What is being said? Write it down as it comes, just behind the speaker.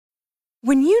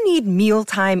When you need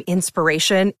mealtime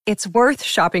inspiration, it's worth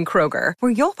shopping Kroger,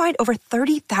 where you'll find over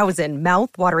 30,000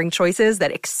 mouth-watering choices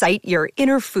that excite your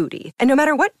inner foodie. And no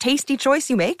matter what tasty choice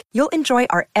you make, you'll enjoy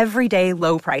our everyday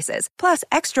low prices, plus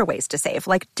extra ways to save,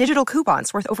 like digital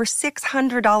coupons worth over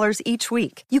 $600 each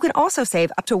week. You can also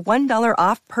save up to $1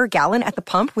 off per gallon at the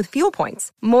pump with fuel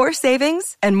points. More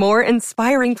savings and more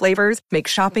inspiring flavors make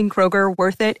shopping Kroger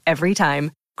worth it every time.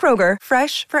 Kroger,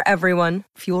 fresh for everyone.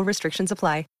 Fuel restrictions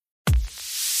apply.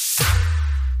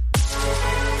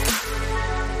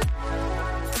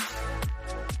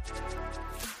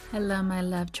 Hello, my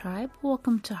love tribe.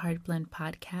 Welcome to Heartblend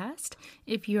Podcast.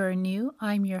 If you are new,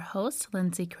 I'm your host,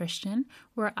 Lindsay Christian,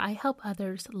 where I help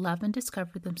others love and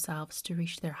discover themselves to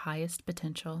reach their highest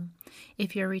potential.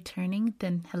 If you're returning,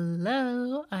 then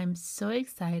hello. I'm so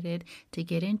excited to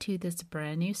get into this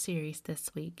brand new series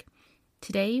this week.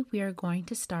 Today, we are going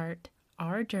to start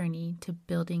our journey to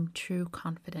building true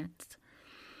confidence.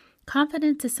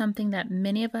 Confidence is something that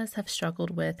many of us have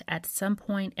struggled with at some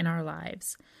point in our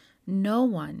lives. No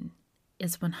one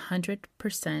is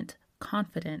 100%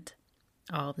 confident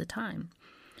all the time.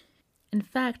 In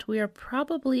fact, we are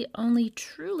probably only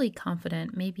truly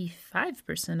confident maybe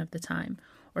 5% of the time,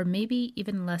 or maybe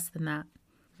even less than that.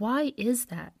 Why is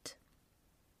that?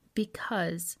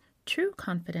 Because true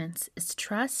confidence is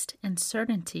trust and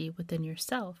certainty within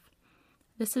yourself.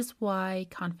 This is why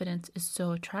confidence is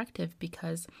so attractive,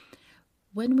 because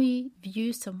when we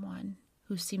view someone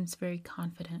who seems very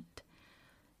confident,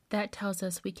 that tells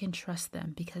us we can trust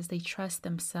them because they trust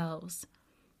themselves.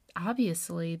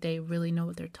 Obviously, they really know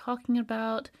what they're talking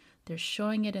about. They're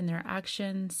showing it in their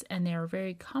actions, and they are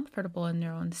very comfortable in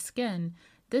their own skin.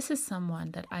 This is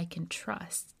someone that I can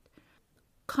trust.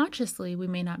 Consciously, we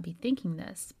may not be thinking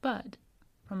this, but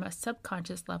from a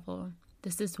subconscious level,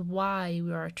 this is why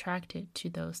we are attracted to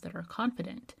those that are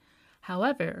confident.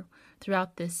 However,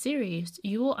 throughout this series,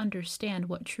 you will understand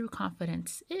what true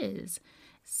confidence is.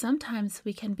 Sometimes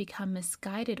we can become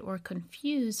misguided or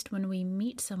confused when we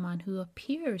meet someone who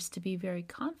appears to be very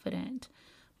confident,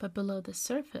 but below the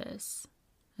surface,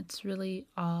 it's really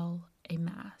all a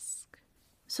mask.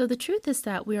 So the truth is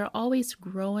that we are always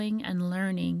growing and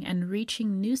learning and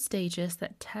reaching new stages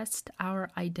that test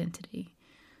our identity.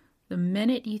 The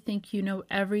minute you think you know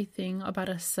everything about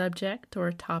a subject or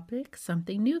a topic,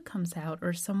 something new comes out,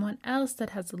 or someone else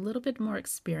that has a little bit more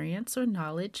experience or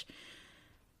knowledge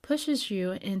pushes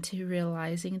you into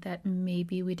realizing that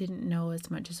maybe we didn't know as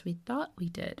much as we thought we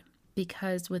did.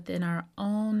 Because within our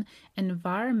own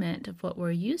environment of what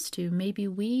we're used to, maybe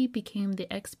we became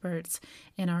the experts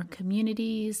in our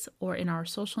communities or in our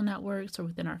social networks or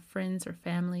within our friends or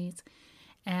families.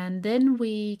 And then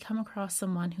we come across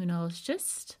someone who knows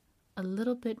just a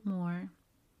little bit more.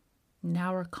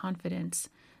 Now our confidence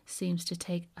seems to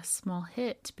take a small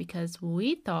hit because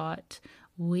we thought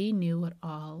we knew it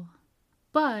all.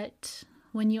 But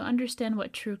when you understand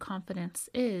what true confidence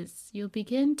is, you'll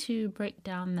begin to break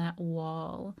down that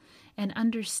wall and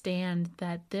understand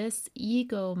that this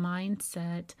ego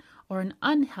mindset or an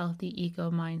unhealthy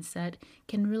ego mindset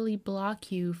can really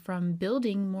block you from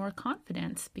building more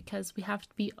confidence, because we have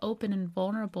to be open and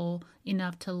vulnerable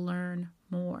enough to learn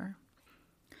more.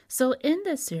 So in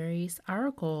this series,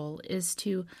 our goal is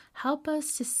to help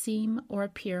us to seem or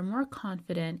appear more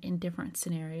confident in different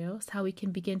scenarios, how we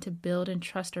can begin to build and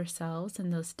trust ourselves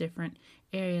in those different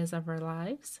areas of our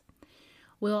lives.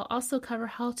 We'll also cover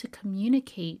how to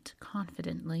communicate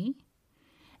confidently,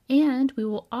 and we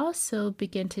will also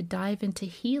begin to dive into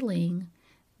healing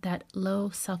that low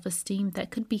self-esteem that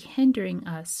could be hindering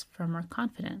us from our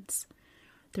confidence.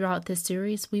 Throughout this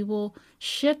series, we will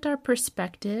shift our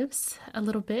perspectives a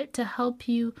little bit to help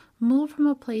you move from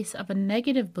a place of a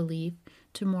negative belief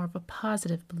to more of a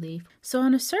positive belief. So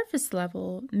on a surface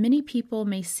level, many people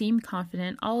may seem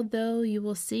confident, although you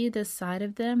will see this side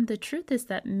of them. The truth is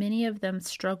that many of them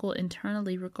struggle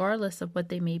internally regardless of what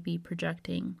they may be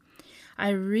projecting. I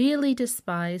really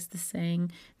despise the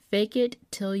saying, fake it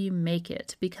till you make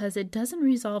it, because it doesn't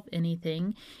resolve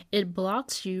anything. It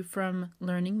blocks you from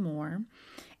learning more,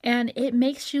 and it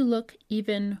makes you look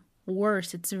even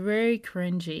worse. It's very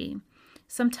cringy.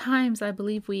 Sometimes I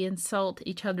believe we insult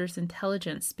each other's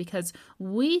intelligence because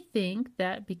we think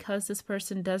that because this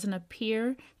person doesn't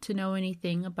appear to know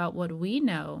anything about what we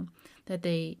know, that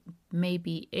they may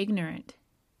be ignorant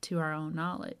to our own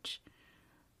knowledge.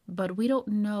 But we don't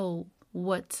know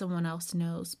what someone else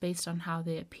knows based on how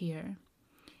they appear.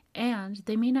 And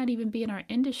they may not even be in our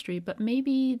industry, but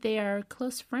maybe they are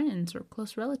close friends or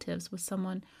close relatives with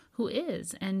someone who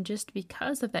is. And just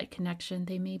because of that connection,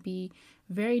 they may be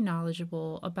very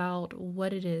knowledgeable about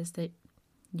what it is that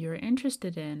you're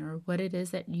interested in or what it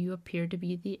is that you appear to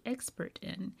be the expert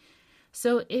in.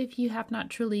 So if you have not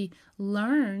truly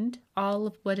learned all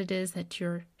of what it is that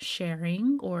you're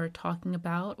sharing or talking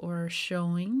about or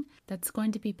showing, that's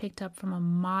going to be picked up from a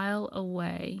mile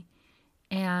away.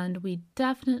 And we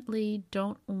definitely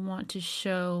don't want to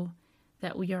show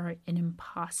that we are an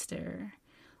imposter.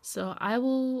 So I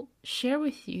will share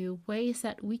with you ways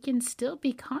that we can still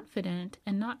be confident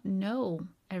and not know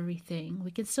everything.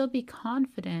 We can still be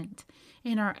confident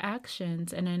in our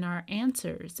actions and in our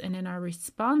answers and in our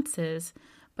responses,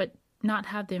 but not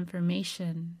have the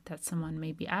information that someone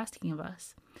may be asking of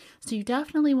us. So you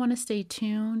definitely want to stay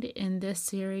tuned in this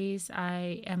series.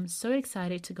 I am so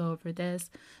excited to go over this.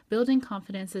 Building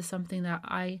confidence is something that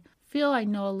I feel I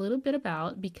know a little bit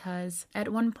about because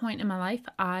at one point in my life,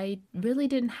 I really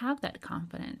didn't have that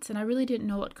confidence, and I really didn't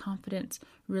know what confidence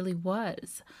really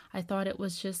was. I thought it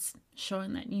was just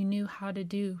showing that you knew how to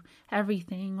do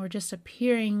everything or just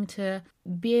appearing to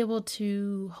be able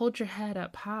to hold your head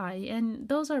up high. And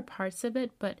those are parts of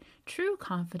it, but true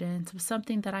confidence was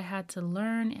something that I had to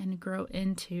learn and grow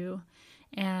into.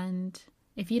 And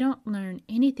if you don't learn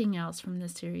anything else from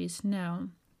this series, know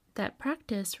that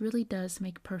practice really does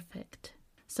make perfect.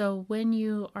 So when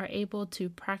you are able to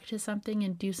practice something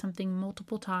and do something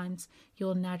multiple times,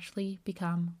 you'll naturally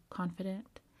become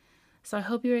confident. So I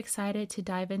hope you're excited to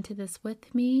dive into this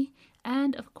with me.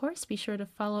 And of course, be sure to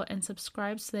follow and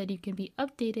subscribe so that you can be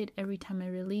updated every time I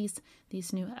release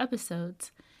these new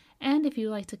episodes. And if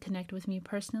you'd like to connect with me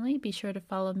personally, be sure to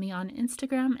follow me on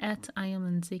Instagram at I am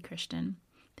Lindsay Christian.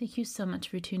 Thank you so much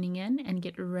for tuning in and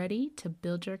get ready to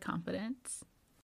build your confidence.